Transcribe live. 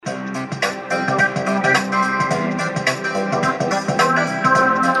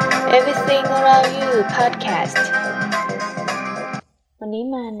Podcast วันนี้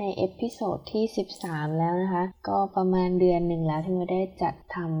มาในเอพิโซดที่13แล้วนะคะก็ประมาณเดือนหนึ่งแล้วที่มาได้จัด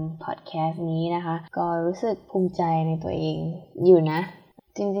ทำพอดแคสต์นี้นะคะก็รู้สึกภูมิใจในตัวเองอยู่นะ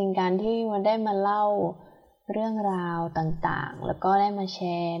จริงๆการที่มาได้มาเล่าเรื่องราวต่างๆแล้วก็ได้มาแช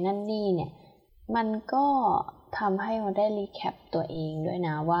ร์นั่นนี่เนี่ยมันก็ทำให้มาได้รีแคปตัวเองด้วยน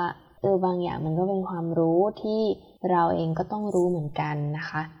ะว่าบางอย่างมันก็เป็นความรู้ที่เราเองก็ต้องรู้เหมือนกันนะ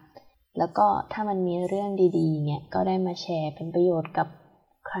คะแล้วก็ถ้ามันมีเรื่องดีๆเนี่ยก็ได้มาแชร์เป็นประโยชน์กับ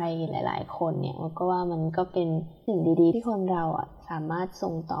ใครหลายๆคนเนี่ยก็ว่ามันก็เป็นสิ่งดีๆที่คนเราสามารถ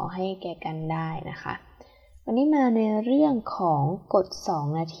ส่งต่อให้แก่กันได้นะคะวันนี้มาในเรื่องของกฎ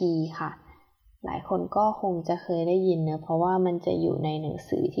2นาทีค่ะหลายคนก็คงจะเคยได้ยินนะเพราะว่ามันจะอยู่ในหนัง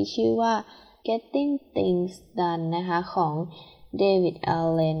สือที่ชื่อว่า Getting Things Done นะคะของเดวิด อัล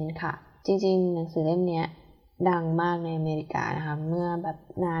เลนค่ะจริงๆหนังสือเล่มนี้ดังมากในอเมริกานะคะเมื่อแบบ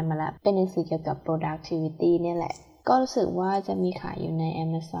นานมาแล้วเป็นหนังสือเกี่ยวกับ productivity เนี่ยแหละก็รู้สึกว่าจะมีขายอยู่ใน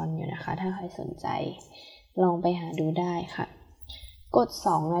Amazon อยู่นะคะถ้าใครสนใจลองไปหาดูได้ค่ะกฎ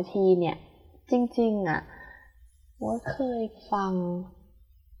2นาทีเนี่ยจริงๆว่าเคยฟัง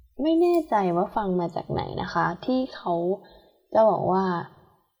ไม่แน่ใจว่าฟังมาจากไหนนะคะที่เขาจะบอกว่า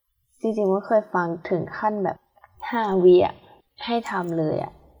จริงๆว่าเคยฟังถึงขั้นแบบ5วิให้ทำเลย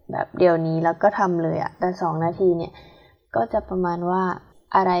แบบเดี๋ยวนี้แล้วก็ทำเลยแต่2นาทีเนี่ยก็จะประมาณว่า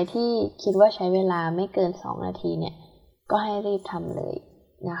อะไรที่คิดว่าใช้เวลาไม่เกิน2นาทีเนี่ยก็ให้รีบทำเลย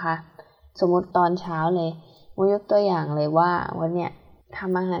นะคะสมมติตอนเช้าเลยยกตัวอย่างเลยว่าวันเนี่ยท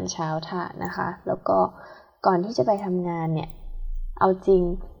ำอาหารเช้าทานนะคะแล้วก็ก่อนที่จะไปทำงานเนี่ยเอาจริง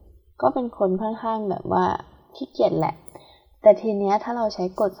ก็เป็นคนค่อนข้างแบบว่าขี้เกียจแหละแต่ทีเนี้ยถ้าเราใช้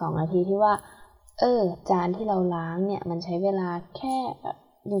กฎ2นาทีที่ว่าจานที่เราล้างเนี่ยมันใช้เวลาแค่แบบ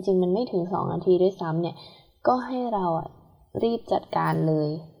จริงๆมันไม่ถึง2นาทีด้วยซ้ำเนี่ยก็ให้เรารีบจัดการเลย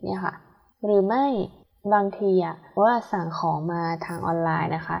เนี่ยค่ะหรือไม่บางทีว่าสั่งของมาทางออนไล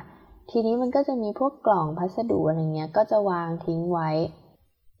น์นะคะทีนี้มันก็จะมีพวกกล่องพัสดุอะไรเงี้ยก็จะวางทิ้งไว้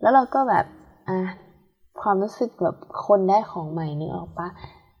แล้วเราก็แบบความรู้สึกแบบคนได้ของใหม่นึกออกปะ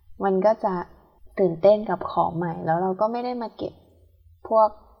มันก็จะตื่นเต้นกับของใหม่แล้วเราก็ไม่ได้มาเก็บพวก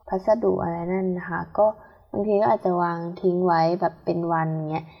พัสดุอะไรนั่นนะคะก็บางทีก็อาจจะวางทิ้งไว้แบบเป็นวัน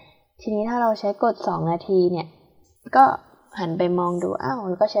เงี้ยทีนี้ถ้าเราใช้กฎ2นาทีเนี่ยก็หันไปมองดู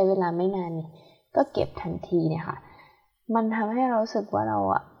แล้วก็ใช้เวลาไม่นานนี่ก็เก็บทันทีเนี่ยค่ะมันทำให้เรารู้สึกว่าเรา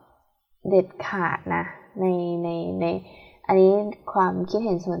เด็ดขาดนะในอันนี้ความคิดเ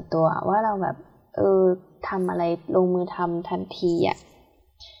ห็นส่วนตัวว่าเราแบบทำอะไรลงมือทำทันที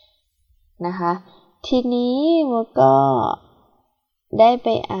นะคะทีนี้มันก็ได้ไป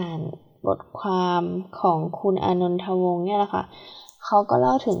อ่านบทความของคุณอานนทวงศ์เนี่ยแหละค่ะเขาก็เ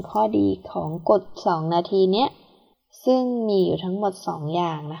ล่าถึงข้อดีของกฎ2นาทีเนี้ยซึ่งมีอยู่ทั้งหมด2อย่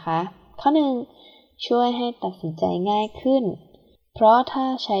างนะคะข้อ1ช่วยให้ตัดสินใจง่ายขึ้นเพราะถ้า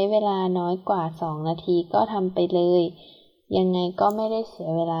ใช้เวลาน้อยกว่า2นาทีก็ทำไปเลยยังไงก็ไม่ได้เสีย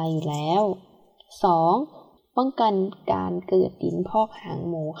เวลาอยู่แล้ว2ป้องกันการเกิดดินพอกหาง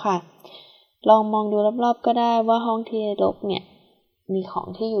หมูค่ะลองมองดูรอบๆก็ได้ว่าห้องที่รกเนี่ยมีของ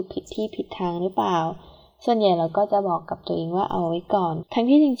ที่อยู่ผิดที่ผิดทางหรือเปล่าส่วนใหญ่เราก็จะบอกกับตัวเองว่าเอาไว้ก่อนทั้ง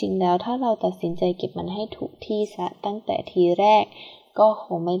ที่จริงๆแล้วถ้าเราตัดสินใจเก็บมันให้ถูกที่ซะตั้งแต่ทีแรกก็ค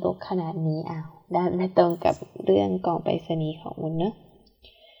งไม่รกขนาดนี้ด้านไม่ตรงกับเรื่องกล่องไปรษณีย์ของคุณนะ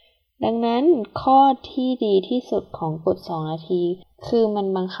ดังนั้นข้อที่ดีที่สุดของกฎ2นาทีคือมัน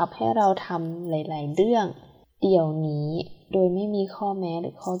บังคับให้เราทำหลายๆเรื่องเดี๋ยวนี้โดยไม่มีข้อแม้หรื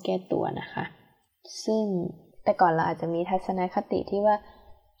อข้อแก้ตัวนะคะซึ่งแต่ก่อนเราอาจจะมีทัศนคติที่ว่า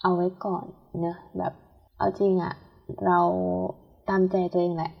เอาไว้ก่อนเนอะแบบเอาจริงเราตามใจตัวเอ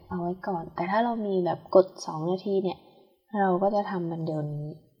งแหละเอาไว้ก่อนแต่ถ้าเรามีแบบกฎ2นาทีเนี่ยเราก็จะทำมันเดี๋ยวนี้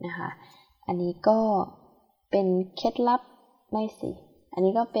นะคะอันนี้ก็เป็นเคล็ดลับไม่สิอัน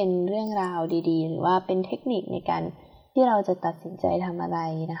นี้ก็เป็นเรื่องราวดีๆหรือว่าเป็นเทคนิคในการที่เราจะตัดสินใจทำอะไร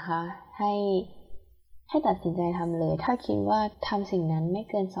นะคะให้ตัดสินใจทำเลยถ้าคิดว่าทำสิ่งนั้นไม่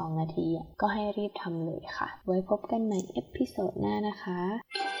เกิน2นาทีก็ให้รีบทำเลยค่ะไว้พบกันใหม่เอพิโซดหน้านะคะ